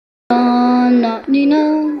na na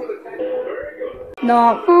no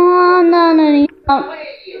na na na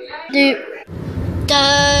do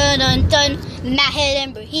dun dun dun Mahid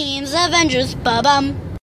and Brahim's Adventures ba-bum.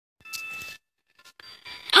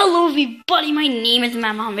 Hello everybody, my name is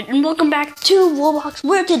Matt Mohammed and welcome back to Roblox,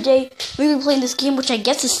 where today we'll be playing this game which I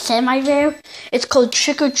guess is semi-rare. It's called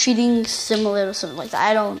Trick or Treating Simulator or something like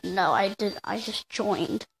that. I don't know. I just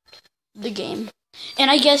joined the game.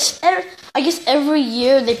 And I guess every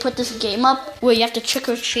year they put this game up where you have to trick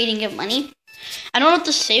or treat and get money. I don't know what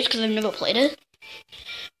this saves because I've never played it.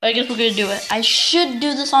 But I guess we're gonna do it. I should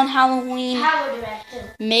do this on Halloween.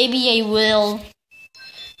 Maybe I will.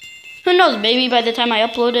 Who knows? Maybe by the time I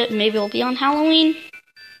upload it, maybe it'll be on Halloween.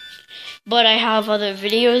 But I have other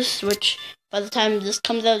videos, which by the time this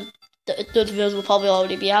comes out, those videos will probably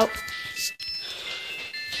already be out.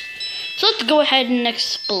 So let's go ahead and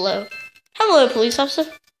explode. Hello, police officer.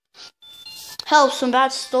 Help, some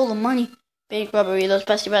bats stole the money. Bank robbery, those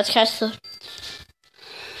pesky bats catch the...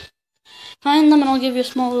 Find them and I'll give you a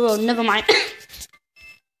small reward. Never mind.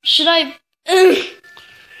 Should I...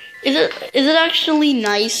 Is it actually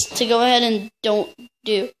nice to go ahead and don't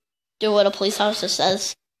do what a police officer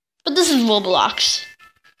says? But this is Roblox.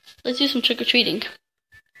 Let's do some trick-or-treating.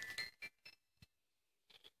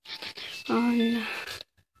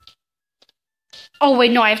 Oh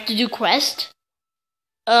wait, no, I have to do quest?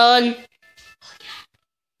 Where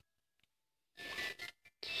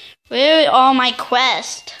are my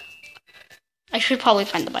quests? I should probably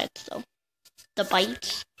find the bites though. The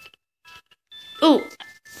bites. Ooh.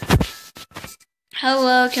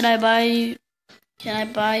 Hello, can I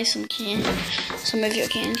buy some candy? Some of your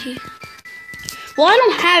candy? Well, I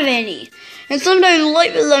don't have any. And sometimes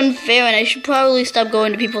life is unfair and I should probably stop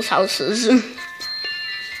going to people's houses.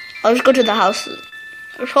 I'll just go to the houses.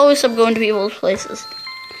 I'll probably stop going to people's places.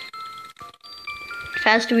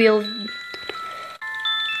 Fast wheel.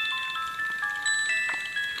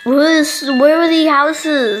 Where are the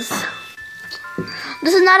houses?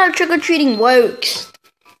 This is not how trick-or-treating works.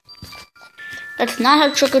 That's not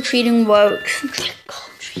how trick-or-treating works.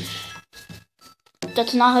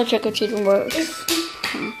 That's not how trick-or-treating works.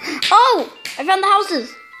 Oh! I found the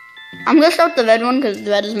houses! I'm gonna start with the red one because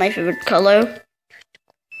red is my favorite color.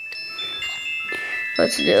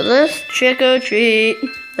 Let's do this. Trick-or-treat.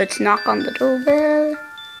 Let's knock on the doorbell.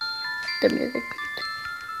 The music.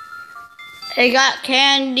 I got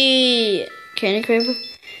candy! Candy craver.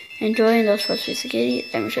 Enjoying those first piece of candy.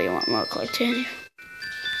 Let me show you one more collect candy.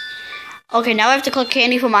 Okay, now I have to collect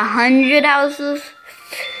candy from 100 houses.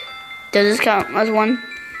 Does this count as one?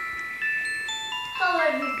 Hello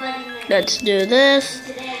everybody. Let's do this.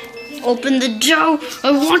 Open the door.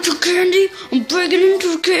 I want your candy. I'm breaking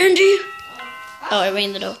into the candy. Oh, I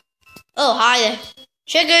ran the door. Oh, hi there.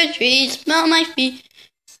 Trick or treat, smell my feet.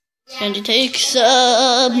 Candy take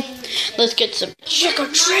some. Let's get some trick or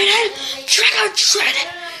treating. Trick or treating.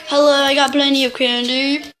 Hello, I got plenty of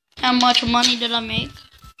candy. How much money did I make?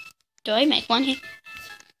 Do I make money?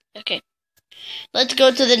 Okay. Let's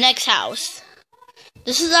go to the next house.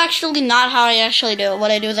 This is actually not how I actually do it.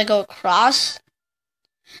 What I do is I go across.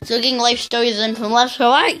 So getting life stories in from left to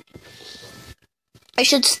right. I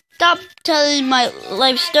should stop telling my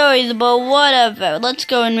life stories, but whatever. Let's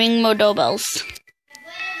go and ring more doorbells.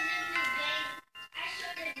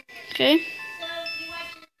 Okay.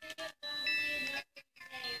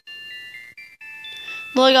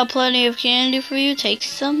 Well, I got plenty of candy for you. Take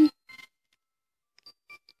some.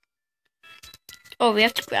 Oh, we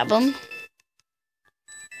have to grab them.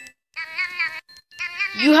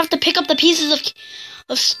 You have to pick up the pieces of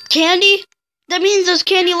candy? That means there's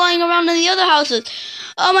candy lying around in the other houses.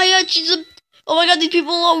 Oh my god, oh my god, these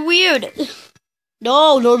people are weird.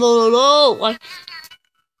 No.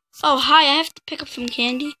 Oh, hi, I have to pick up some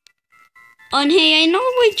candy. And hey, I know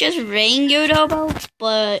we just rang your doorbell,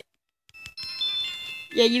 but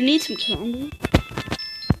yeah, you need some candy.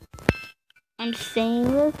 I'm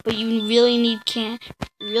saying this, but you really need candy.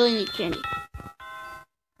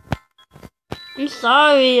 I'm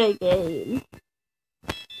sorry again.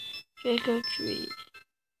 Trick or treat.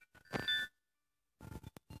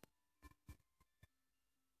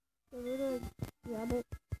 Grab it.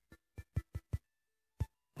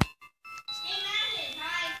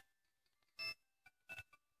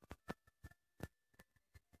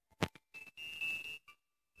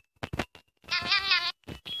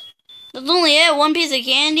 That's only it, one piece of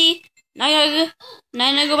candy. Now I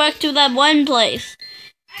gotta go back to that one place.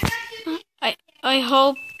 I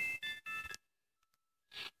hope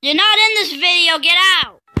you're not in this video. Get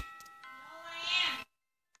out.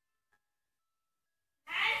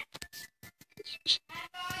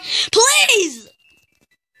 Please.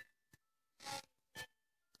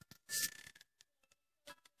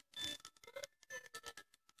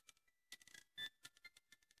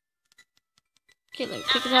 Okay, let me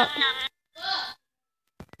pick it up.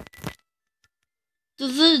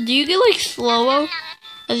 Do you get like slower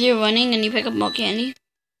as you're running and you pick up more candy?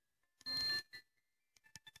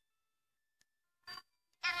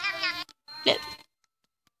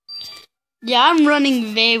 Yeah, I'm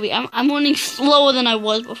running I'm running slower than I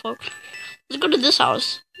was before. Let's go to this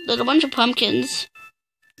house. There's a bunch of pumpkins.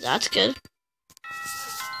 That's good.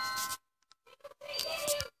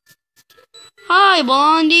 Hi,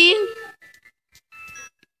 Blondie.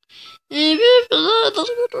 Isn't it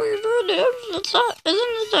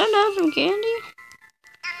time to have some candy?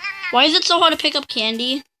 Why is it so hard to pick up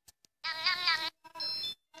candy?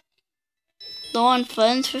 Low on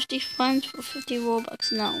funds, 50 funds for 50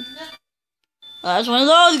 Robux. No. That's one of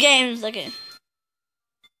those games. Okay.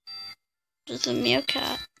 Just a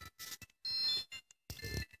meerkat.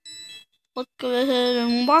 Look ahead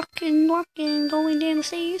and walking, going down the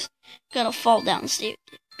stairs. Gonna fall down the stairs.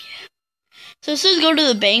 So as soon as I go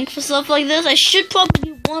to the bank for stuff like this, I should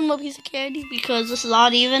probably do one more piece of candy because this is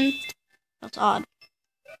odd even. That's odd.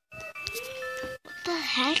 What the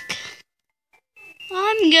heck?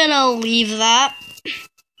 I'm gonna leave that.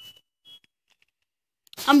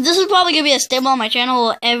 This is probably gonna be a staple on my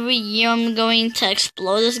channel. Every year I'm going to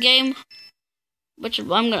explore this game. Which I'm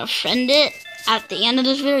gonna friend it. At the end of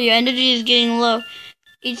this video, your energy is getting low.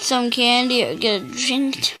 Eat some candy or get a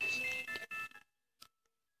drink.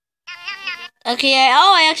 Okay,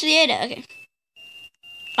 I actually ate it. Okay.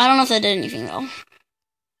 I don't know if that did anything though.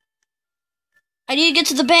 I need to get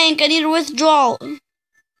to the bank. I need a withdrawal.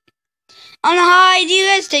 Hi, do you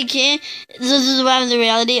guys take candy? This is what happens in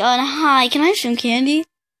reality. Hi, can I have some candy?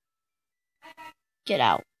 Get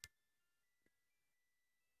out.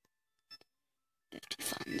 50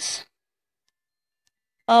 funds.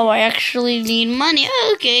 Oh, I actually need money.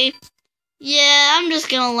 Okay. Yeah, I'm just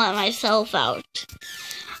gonna let myself out.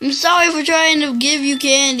 I'm sorry for trying to give you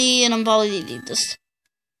candy, and I'm probably gonna need this.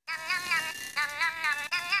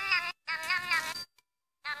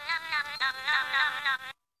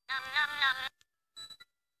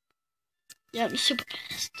 Yeah, I'm super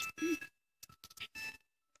fast.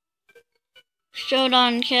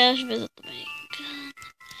 Showdown cash, visit the bank.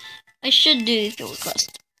 I should do these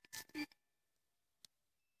requests.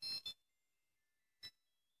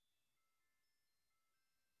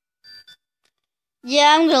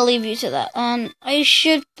 Yeah, I'm gonna leave you to that. I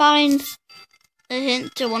should find a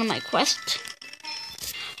hint to one of my quests.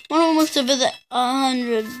 One of them was to visit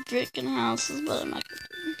 100 freaking houses, but I'm not gonna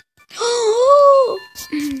do it.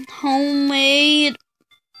 Homemade.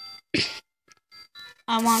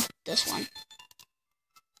 I want this one.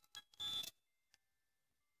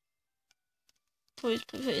 Please,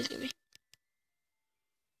 please give me.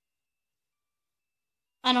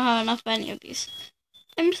 I don't have enough of any of these.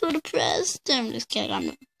 I'm so depressed. I'm just kidding, I'm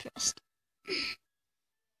not depressed.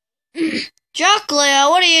 Chocolate,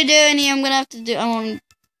 what are you doing here? I'm gonna have to do. I want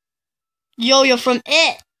yo-yo from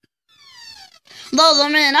it. Those are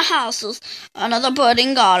in the houses. Another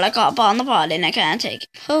pudding garlic up on the party and I can't take it.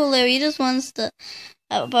 Oh, Larry just wants to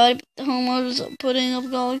have a party, but the homeowners are putting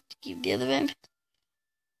up garlic to keep the other vampires.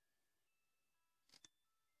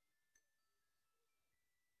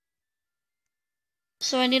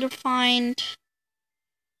 So I need to find.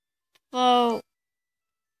 Oh,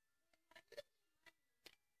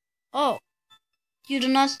 you do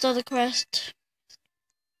not start the quest.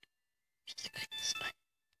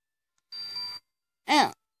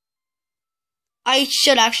 And I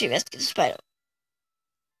should actually investigate the spider.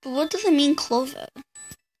 But what does it mean, Clover?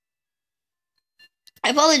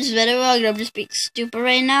 I probably just read it wrong. I'm just being stupid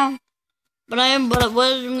right now. But what I'm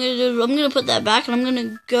gonna do? I'm gonna put that back, and I'm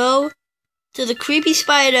gonna go to the creepy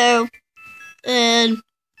spider and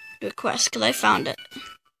request because I found it.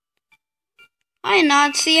 Hi,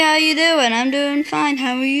 Nazi. How you doing? I'm doing fine.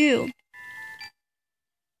 How are you?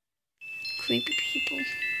 Creepy people.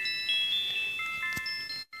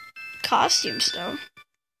 Costumes, though.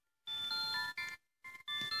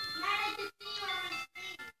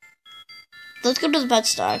 Let's go to the pet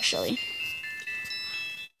store, actually.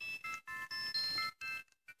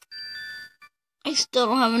 I still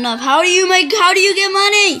don't have enough. How do you get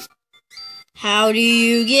money? How do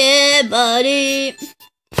you get money? I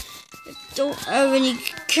don't have any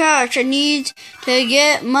cash. I need to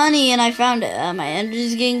get money, and I found it. My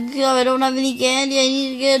energy's getting low. I don't have any candy. I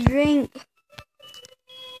need to get a drink.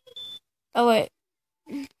 Oh, wait.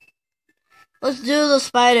 Let's do the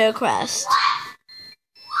spider quest.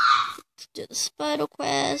 Let's do the spider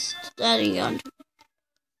quest. Adding on to.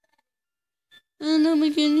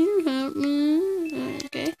 Can you help me?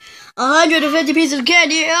 Okay. 150 pieces of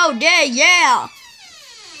candy. Oh, yeah.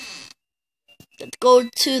 Let's go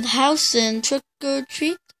to the house and trick or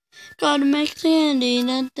treat. Gotta make candy.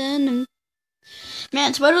 Man,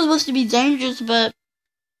 spider's supposed to be dangerous, but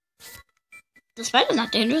the spider's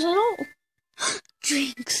not dangerous at all.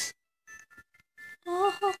 Drinks.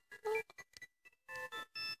 Oh.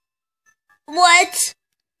 What?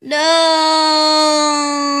 No,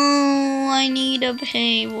 I need a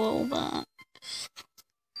pay robot.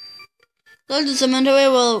 Go to the cemetery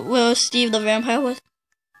where Steve the vampire was.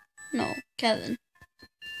 No, Kevin.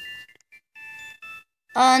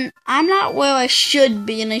 I'm not where I should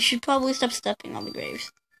be, and I should probably stop stepping on the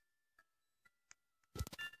graves.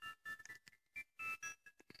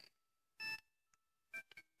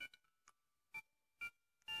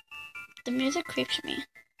 The music creeps me.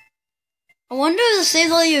 I wonder if it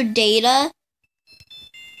saves all your data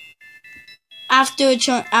after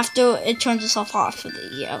it turns itself off for the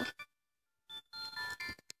year.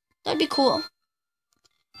 That'd be cool.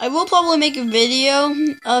 I will probably make a video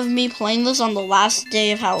of me playing this on the last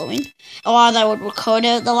day of Halloween. Or I would record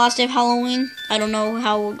it the last day of Halloween. I don't know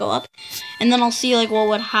how it will go up. And then I'll see like what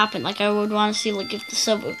would happen. Like I would want to see like if the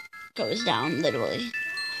server goes down, literally.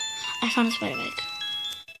 I found a spider egg.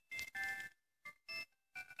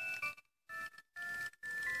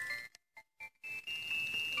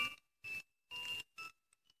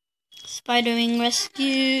 Spidering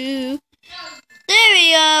rescue. There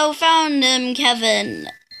we go. Found him, Kevin.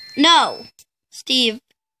 No, Steve.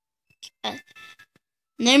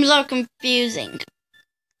 Names are confusing.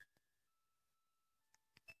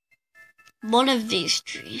 One of these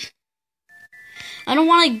trees. I don't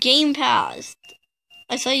want a game pass.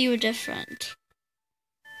 I thought you were different.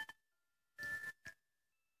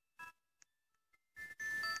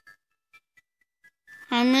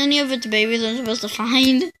 How many of its babies am I supposed to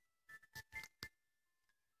find?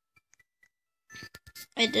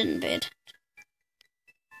 I didn't pay attention.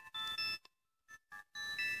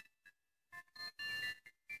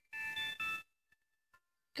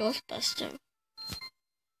 Ghostbuster.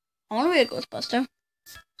 I want to be a Ghostbuster.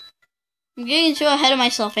 I'm getting too ahead of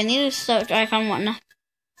myself. I need to search. I found one.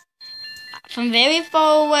 From very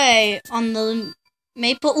far away on the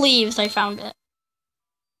maple leaves, I found it.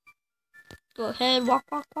 Go ahead. Walk,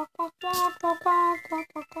 walk, walk, walk, walk, walk, walk, walk,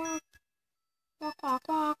 walk, walk. Walk, walk,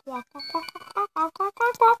 walk, walk, walk, walk, walk, walk, walk,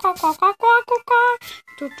 walk, walk, walk, walk, walk, walk.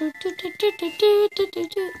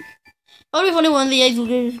 What if only one of the eggs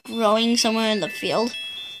was growing somewhere in the field?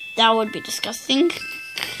 That would be disgusting.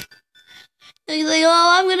 Like,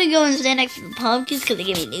 oh, I'm gonna go and stand next to the pumpkins because they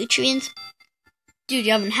give me nutrients. Dude,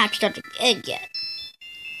 you haven't hatched out the egg yet.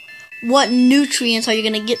 What nutrients are you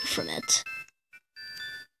gonna get from it?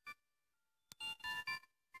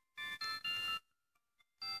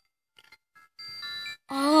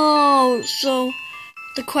 Oh, so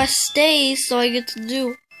the quest stays, so I get to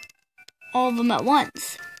do all of them at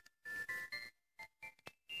once.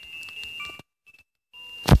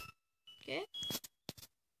 Okay.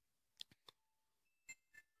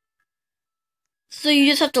 So you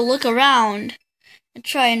just have to look around and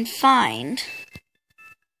try and find.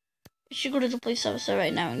 I should go to the police officer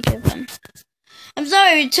right now and give him. I'm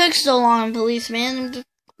sorry it took so long, policeman.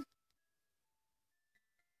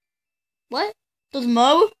 What? Does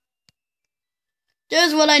Mo?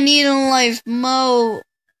 There's what I need in life. Mo.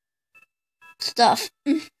 Stuff.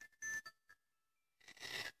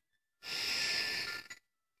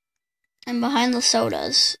 I'm behind the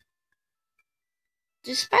sodas.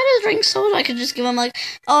 Do spiders drink soda? I could just give them like,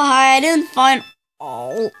 oh hi, I didn't find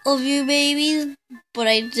all of you babies, but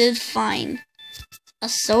I did find a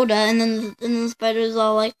soda, and then the spider's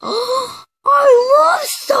all like, oh, I love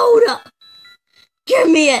soda! Give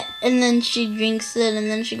me it! And then she drinks it, and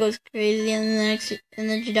then she goes crazy, and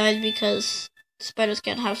then she dies because spiders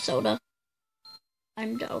can't have soda.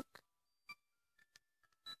 I'm joke.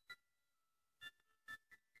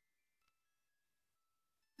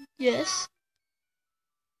 Yes.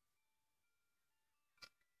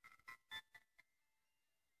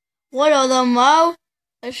 What are the Mo?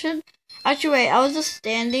 Actually wait, I was just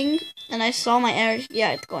standing and I saw my energy.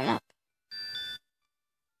 Yeah, it's going up.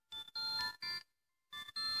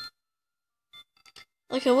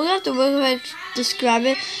 Okay, we're gonna have to really describe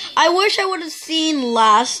it. I wish I would have seen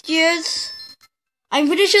last year's. I'm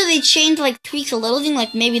pretty sure they changed, like, tweaks a little thing,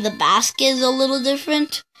 like maybe the basket is a little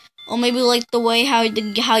different. Or maybe, like, the way how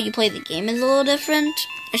you play the game is a little different.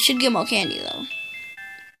 I should get more candy, though.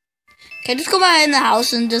 Okay, just go back in the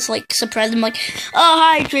house and just, like, surprise them, like, oh,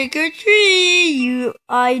 hi, trick or treat!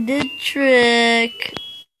 I did trick.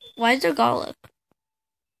 Why is there garlic?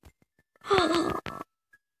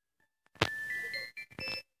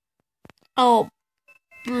 Oh,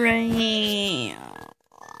 brain.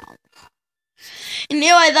 And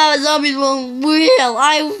now I thought zombies weren't real.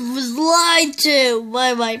 I was lied to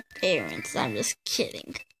by my parents. I'm just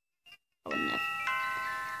kidding. I would never.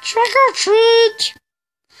 Trick or treat!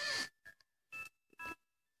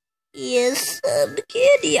 Yes,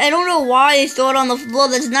 candy. I don't know why they throw it on the floor.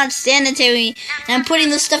 That's not sanitary. And I'm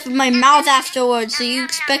putting the stuff in my mouth afterwards. So you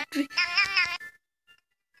expect me...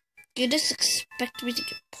 You just expect me to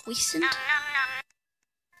get poisoned?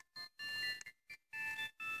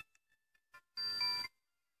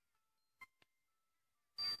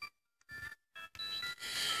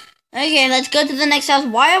 Okay, let's go to the next house.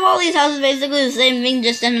 Why are all these houses basically the same thing,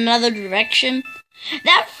 just in another direction?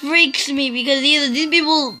 That freaks me, because either these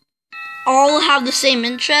people all have the same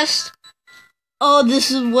interest. Oh,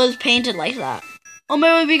 was painted like that. Or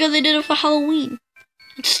maybe because they did it for Halloween.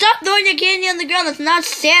 Stop throwing your candy on the ground. That's not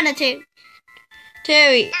sanitary.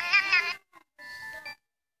 Terry.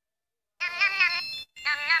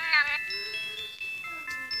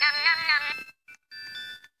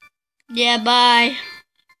 Yeah, bye.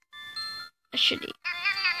 I should eat.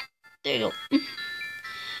 There you go.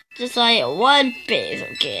 Just like one piece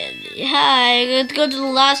of candy. Hi, let's go to the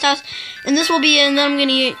last house. And this will be it, and then I'm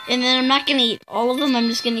gonna eat, and then I'm not gonna eat all of them, I'm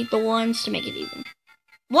just gonna eat the ones to make it even.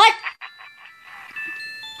 What?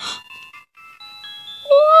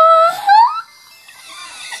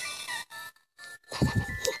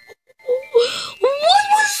 What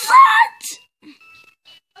was that?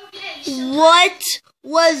 What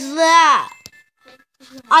was that?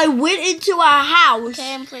 I went into a house,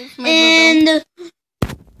 and then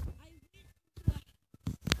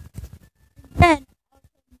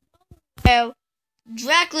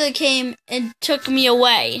Dracula came and took me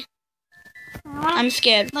away. I'm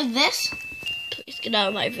scared. Like this? Please get out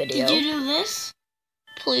of my video. Did you do this?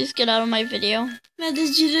 Please get out of my video. Now,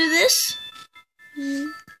 did you do this?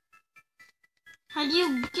 How do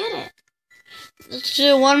you get it? Let's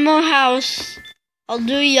do one more house. I'll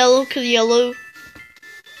do yellow because yellow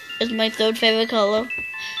is my third favorite color.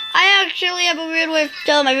 I actually have a weird way of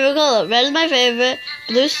telling my favorite color. Red is my favorite,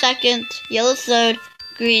 blue second, yellow third,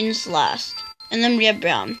 green's last. And then we have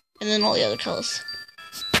brown. And then all the other colors.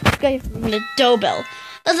 Okay, the doorbell.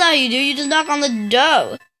 That's not how you do. You just knock on the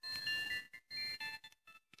door.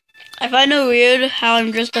 I find it weird how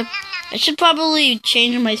I'm dressed up. I should probably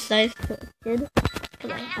change my size to a kid.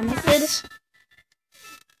 Because I'm a kid.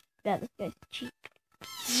 Yeah, this guy's cheap.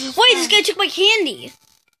 Wait, this guy took my candy.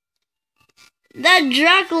 That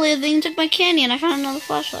Dracula thing took my candy, and I found another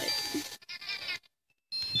flashlight.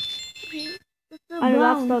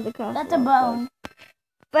 That's a bone.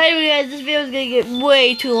 But anyway, guys, this video is gonna get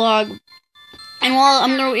way too long. And while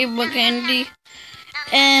I'm gonna eat my candy,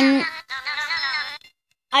 and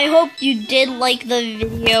I hope you did like the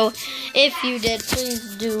video. If you did,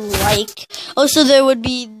 please do like. Also, there would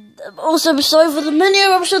be. Also, I'm sorry for the many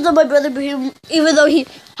episodes of my brother Ibrahim, even though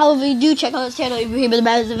however, you do check out his channel, Ibrahim and the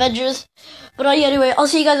Skylanders Adventures. But anyway, I'll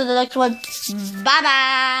see you guys in the next one. Bye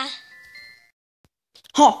bye.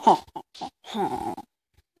 Ha ha ha ha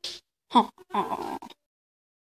ha ha.